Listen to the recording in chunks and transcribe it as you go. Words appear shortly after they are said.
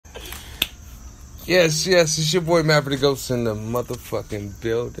Yes, it's your boy Maverick the Ghost in the motherfucking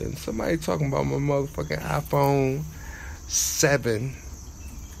building. Somebody talking about my motherfucking iPhone 7.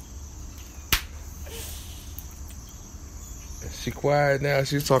 She quiet now.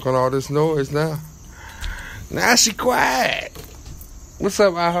 She's talking all this noise now. Now she quiet. What's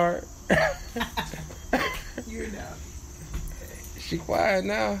up, iHeart? You're done. She quiet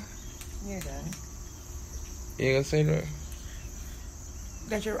now. You're done. You ain't gonna say that?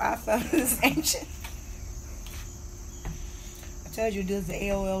 That your iPhone is ancient. I told you this is the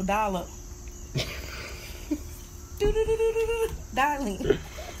AOL dollar. Darling.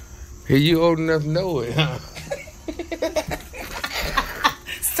 Hey, you old enough to know it, huh?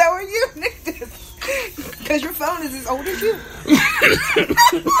 So are you, niggas. Because your phone is as old as you.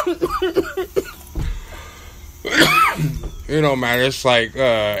 It don't matter. It's like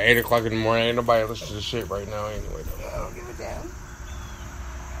 8 o'clock in the morning. Ain't nobody listening to this shit right now anyway. I don't give a damn.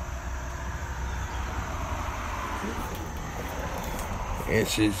 And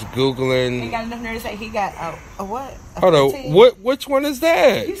she's He Googling. got enough nerve to say he got a what? A Hold 13? on. Which one is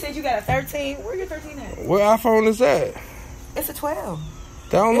that? You said you got a 13. Where your 13 at? What iPhone is that? It's a 12.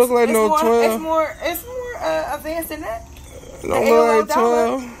 That don't look like no 12. It's more advanced than that. Don't The look AOL like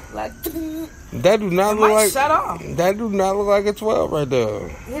 12. Like, That do not it look might like. shut off. That do not look like a 12 right there.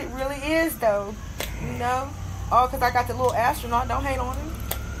 It really is, though. You know? Oh, because I got the little astronaut. Don't hate on him.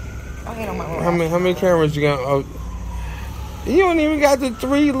 Don't hate on my little How many cameras you got? Oh, you don't even got the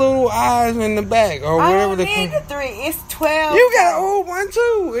 3 little eyes in the back or I whatever don't the. need the 3. It's 12. You got an old one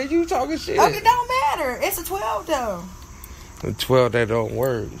too, and you talking shit. Okay, it don't matter. It's a 12, though. The 12 that don't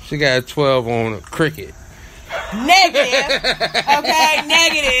work. She got a 12 on a Cricket. Negative. Okay,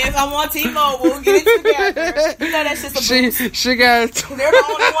 negative. I'm on T-Mobile. Get it together. You know that's just a boost. She got. They're the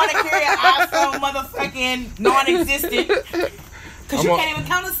only one to carry an iPhone motherfucking non-existent. Because you can't even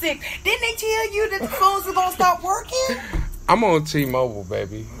count to 6. Didn't they tell you that the phones are going to stop working? I'm on T-Mobile,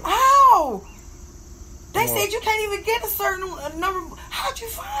 baby. How? They said you can't even get a certain number. How'd you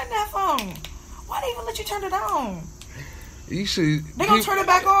find that phone? Why they even let you turn it on? You should. They gonna turn it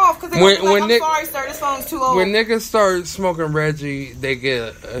back off because they're like, I'm sorry, sir, this phone's too old. When niggas start smoking Reggie, they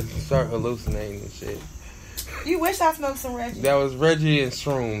start hallucinating and shit. You wish I smoked some Reggie. That was Reggie and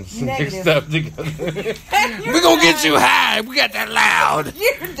shrooms Negative. mixed up together. We gonna get you high. We got that loud.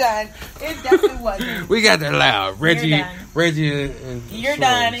 You're done. It definitely wasn't. We got that loud. Reggie You're done. and You're shrooms.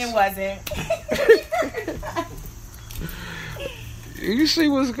 done. It wasn't. You see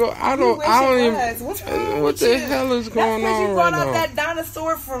what's going? I You don't wish even. it was. What's wrong What with the you? hell is going That's because on you brought right up now? that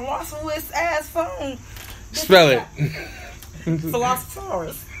dinosaur Philosopher's ass phone. Spell it.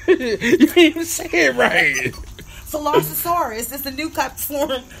 Philosophaurus. You didn't even say it right. Philosophaurus. It's the new type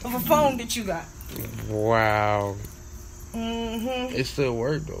form of a phone that you got. Wow. Mm-hmm. It still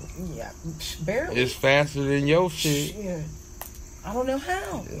worked though. Yeah, barely. It's faster than your shit. Shit. I don't know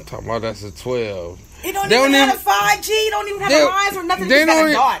how. I'm talking about that's a 12. It don't They even don't have a 5G. Don't even have a lines or nothing. they It just got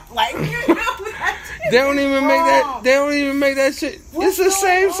a don't dot. Like, you know, They don't even make that. They don't even make that shit. What's It's the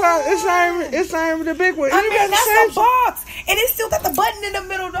same going size. on? It's not even the big one. I You mean, got the that's same a box. And it still got the button in the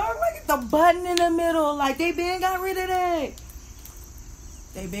middle, dog. Like, the button in the middle. Like, they been got rid of that.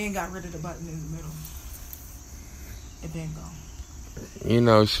 They been got rid of the button in the middle. It been gone. You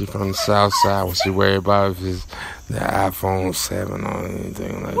know she from the south side when she worried about if it's the iPhone 7 or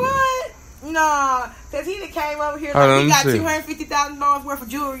anything like that. What? Nah, because he done came over here Hold like on, he got let me $250,000 worth of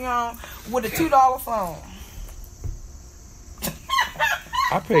jewelry on with a $2 phone.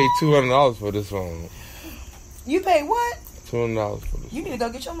 I paid $200 for this phone. You pay what? $200 for this. You need to go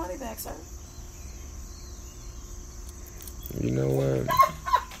get your money back, sir. You know what?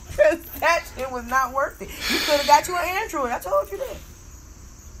 Because that shit was not worth it. You could have got you an Android. I told you that.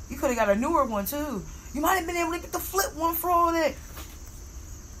 You could have got a newer one, too. You might have been able to get the flip one for all that.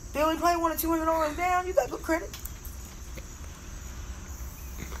 They only play one or $200 down. You got good credit.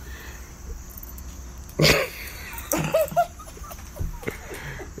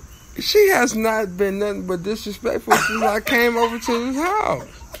 She has not been nothing but disrespectful since I came over to his house.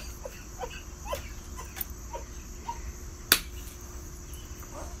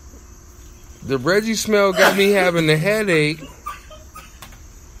 The Reggie smell got me having a headache.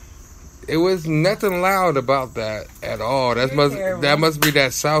 It was nothing loud about that at all. That must be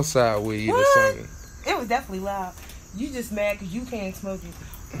that Southside weed or something. It was definitely loud. You just mad because you can't smoke it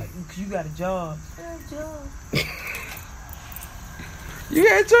because you got a job. I got a job. You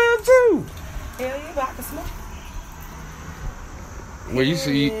got a job too. Hell yeah, but I can smoke. Well, you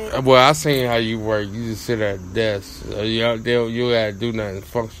see, well, I seen how you work. You just sit at the desk. You gotta do nothing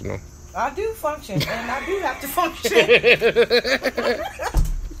functional. I do function, and I do have to function.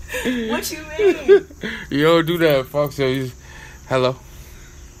 What you mean? You don't do that, fuck. So you, hello.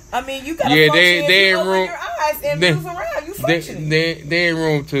 I mean, you gotta Yeah, function they if you in open room. your eyes and move around. You functioning. They in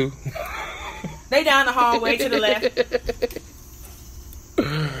room 2. They down the hallway to the left.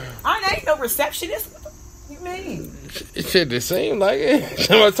 I ain't no receptionist. What the you mean? Shit, it seem like it.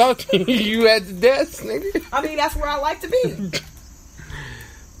 Someone talk to you, you at the desk, nigga. I mean, that's where I like to be.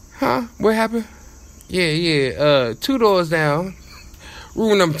 Huh? What happened? Yeah. 2 doors down.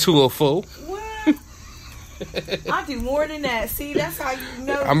 Room number 204. What? I do more than that. See, that's how you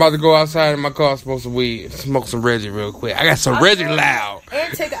know. I'm about to go outside in my car, smoke some weed, smoke some Reggie real quick. I got some Reggie Loud.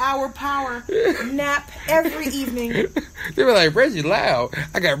 And take an hour power nap every evening. They were like, Reggie Loud?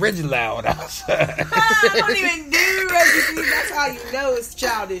 I got Reggie Loud outside. I don't even do Reggie. That's how you know it's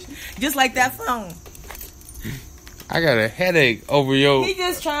childish. Just like that phone. I got a headache over your... He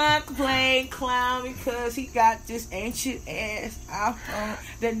just trying to play clown because he got this ancient ass iPhone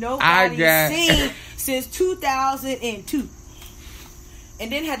that nobody's seen since 2002.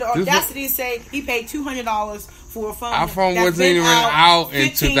 And then had the audacity to say he paid $200 for a phone. iPhone wasn't even out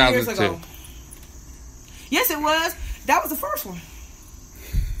in 2002. Yes, it was. That was the first one.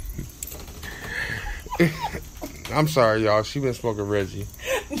 I'm sorry, y'all. She been smoking Reggie.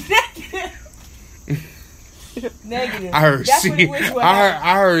 Negative. I heard That's seeds.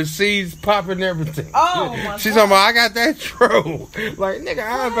 I heard seeds popping and everything. Oh my She's God. talking about I got that dro. Like nigga,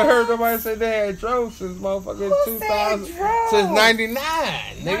 I haven't heard nobody say they had dro since motherfucking 2000, since '99. Now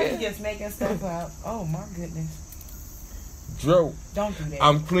you Nigga, just making stuff up. Oh my goodness. dro. Don't do that.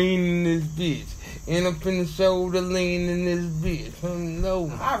 I'm cleaning this bitch, and I'm finna shoulder lean in this bitch.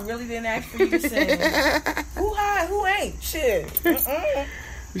 No, I really didn't ask for you to sing. Who high? Who ain't? Shit.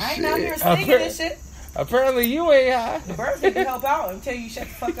 I ain't out here singing this shit. Apparently you ain't high. The birds need to help out until you shut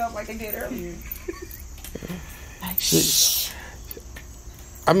the fuck up like they did earlier. Like, shh.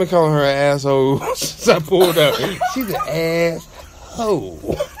 I've been calling her an asshole since I pulled up. She's an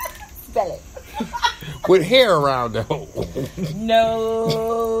asshole. Spell it. With hair around the hole.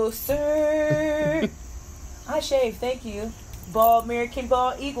 No, sir. I shave, thank you. Bald American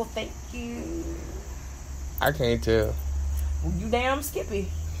Bald Eagle, thank you. I can't tell. Well, you damn Skippy.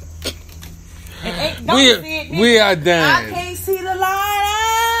 And don't see it, we are done. I can't see the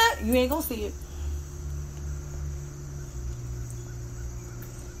light. You ain't gonna see it.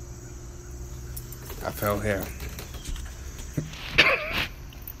 I felt hair.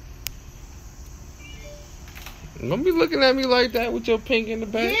 Don't be looking at me like that with your pink in the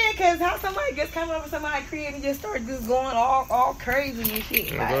back. Yeah, because how somebody just come up with somebody creative and just start just going all crazy and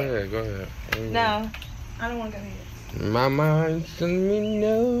shit. Like, Go ahead. No, I don't want to go ahead. My mind's telling me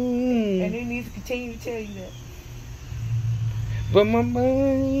no. And it needs to continue to tell you that. But my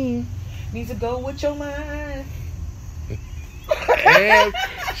mind Needs to go with your mind. and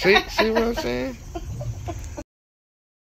see what I'm saying?